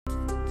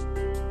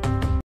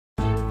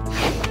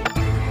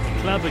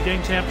club are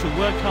going to have to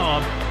work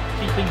hard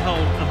keeping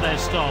hold of their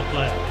star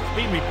player. It's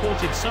been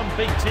reported some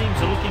big teams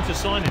are looking to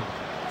sign him.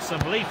 Some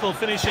lethal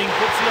finishing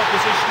puts the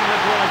opposition in the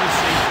driver's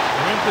seat.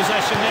 They're in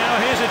possession now.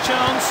 Here's a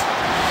chance.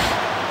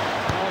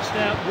 Passed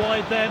out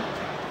wide then.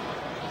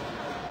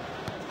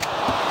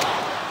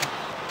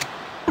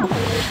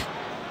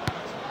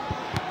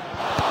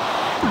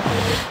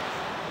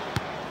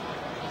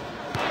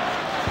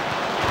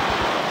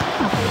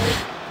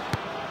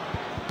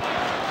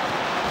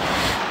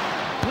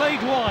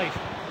 Played wide.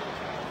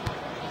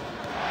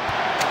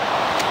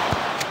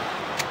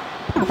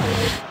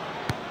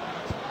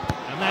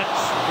 And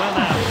that's well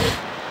out.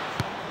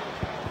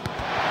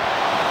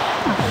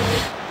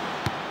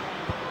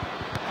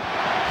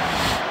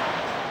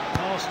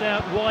 Passed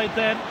out wide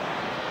then.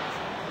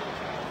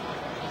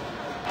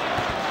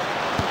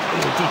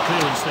 Oh, good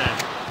clearance there.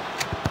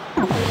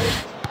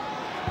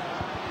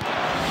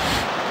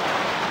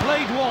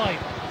 Played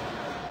wide.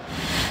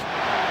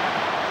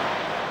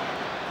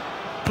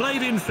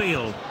 Played in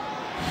field.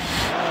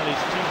 Well,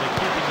 his team are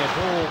keeping the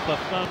ball for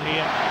fun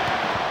here.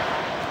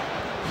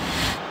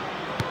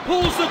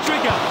 Pulls the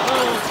trigger.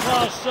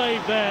 World-class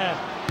save there.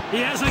 He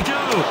has a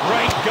go.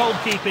 Great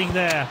goalkeeping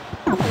there.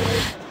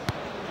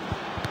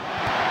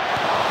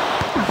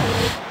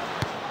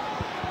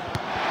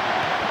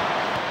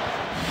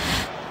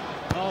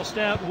 Passed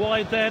out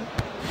wide then.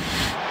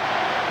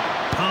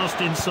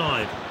 Passed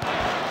inside.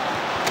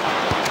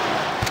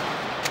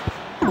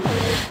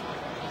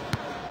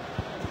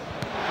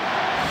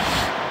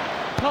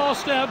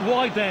 Passed out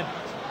wide then.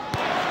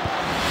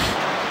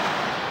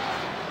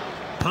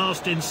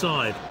 Passed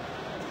inside.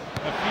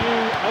 A few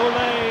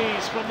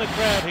olays from the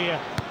crowd here.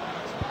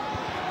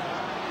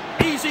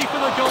 Easy for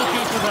the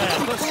goalkeeper there.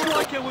 The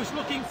striker was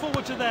looking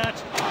forward to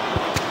that.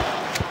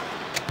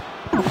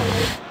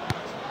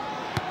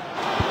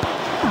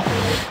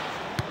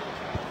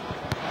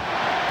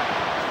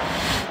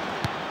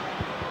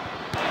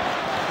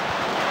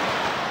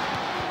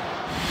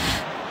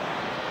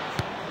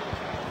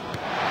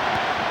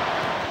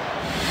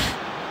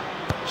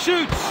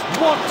 Shoots!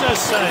 What a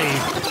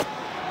save!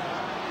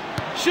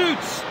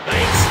 Shoots!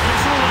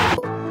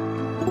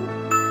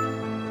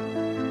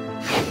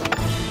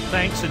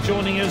 Thanks for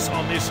joining us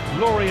on this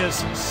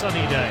glorious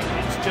sunny day.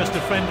 It's just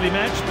a friendly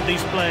match, but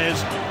these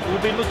players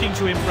will be looking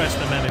to impress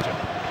the manager.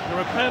 Their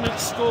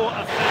opponents score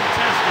a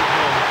fantastic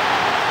goal.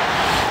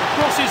 The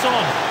cross is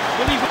on.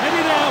 Will he head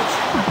it out?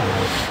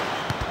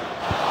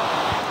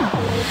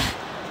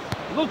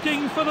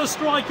 Looking for the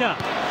striker.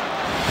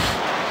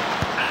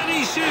 And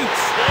he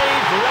shoots.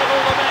 They've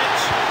levelled the match.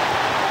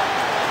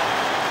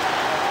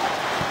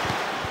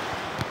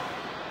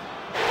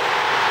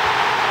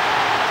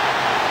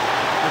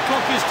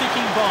 Is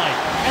ticking by,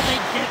 and they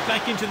get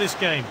back into this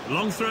game.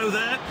 Long throw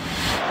there.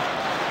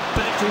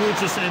 Back towards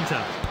the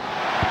centre.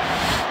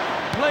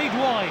 Played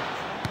wide.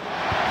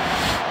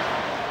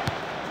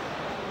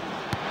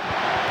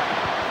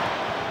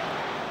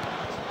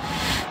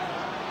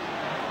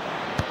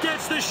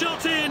 Gets the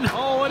shot in.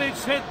 Oh, and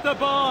it's hit the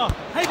bar.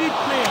 Headed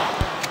clear.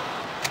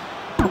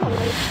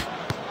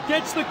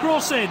 Gets the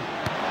cross in.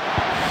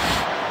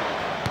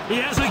 He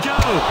has a go.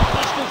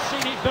 Must have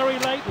seen it very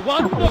late.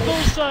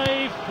 Wonderful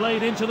save.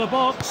 Played into the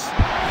box.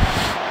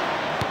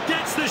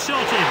 Gets the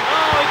shot in.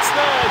 Oh, it's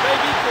there.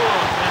 Baby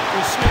ball. That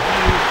was swift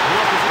move.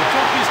 The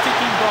clock is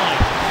ticking by.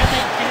 Can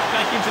they get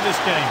back into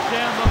this game?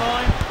 Down the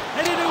line.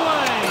 Headed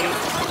away.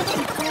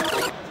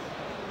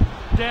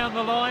 Down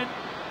the line.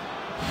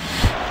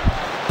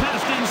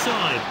 Passed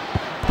inside.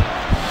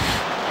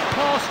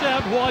 Passed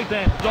out wide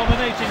then.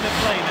 Dominating the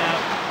play now.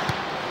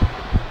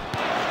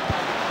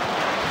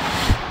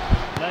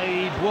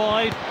 Played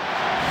wide.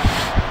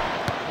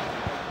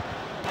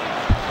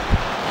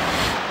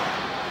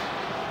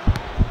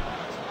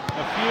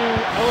 A few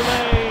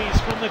olays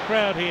from the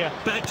crowd here.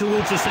 Back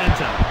towards the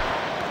centre.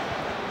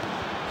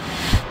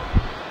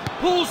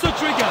 Pulls the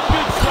trigger.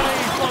 Good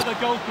save by the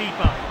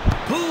goalkeeper.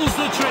 Pulls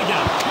the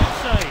trigger. Good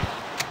save.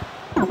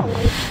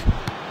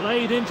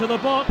 Played into the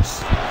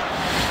box.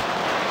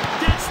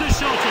 Gets the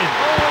shot in.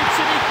 Oh, it's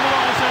an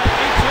equaliser.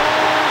 It's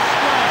all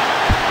square.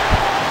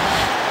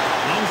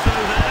 Long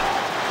throw there.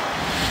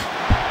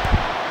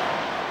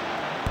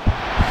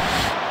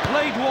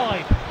 Played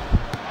wide.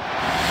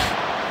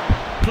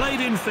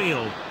 Played in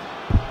field.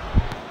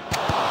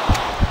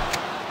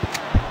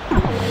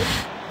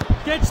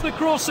 Gets the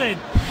cross in.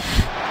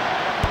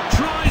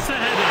 Tries the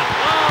header.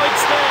 Oh,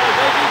 it's there.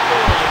 They've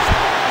equalised.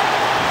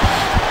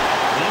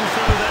 Long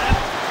throw there.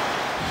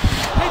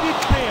 Headed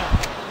clear.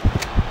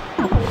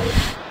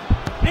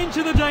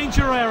 Into the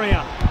danger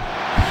area.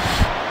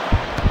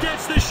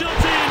 Gets the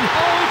shot in.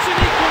 Oh, it's an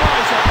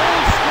equaliser.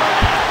 All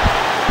square.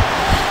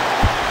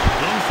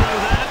 Long throw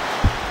there.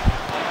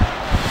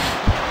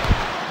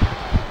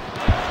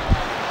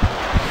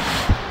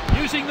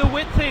 Using the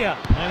width here.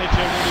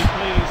 Manager will be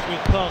pleased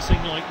with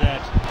passing like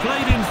that.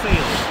 Played in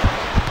field.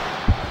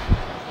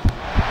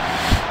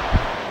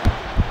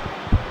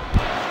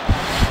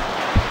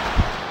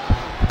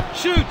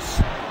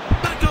 Shoots.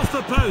 Back off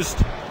the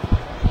post.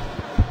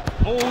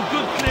 All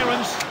good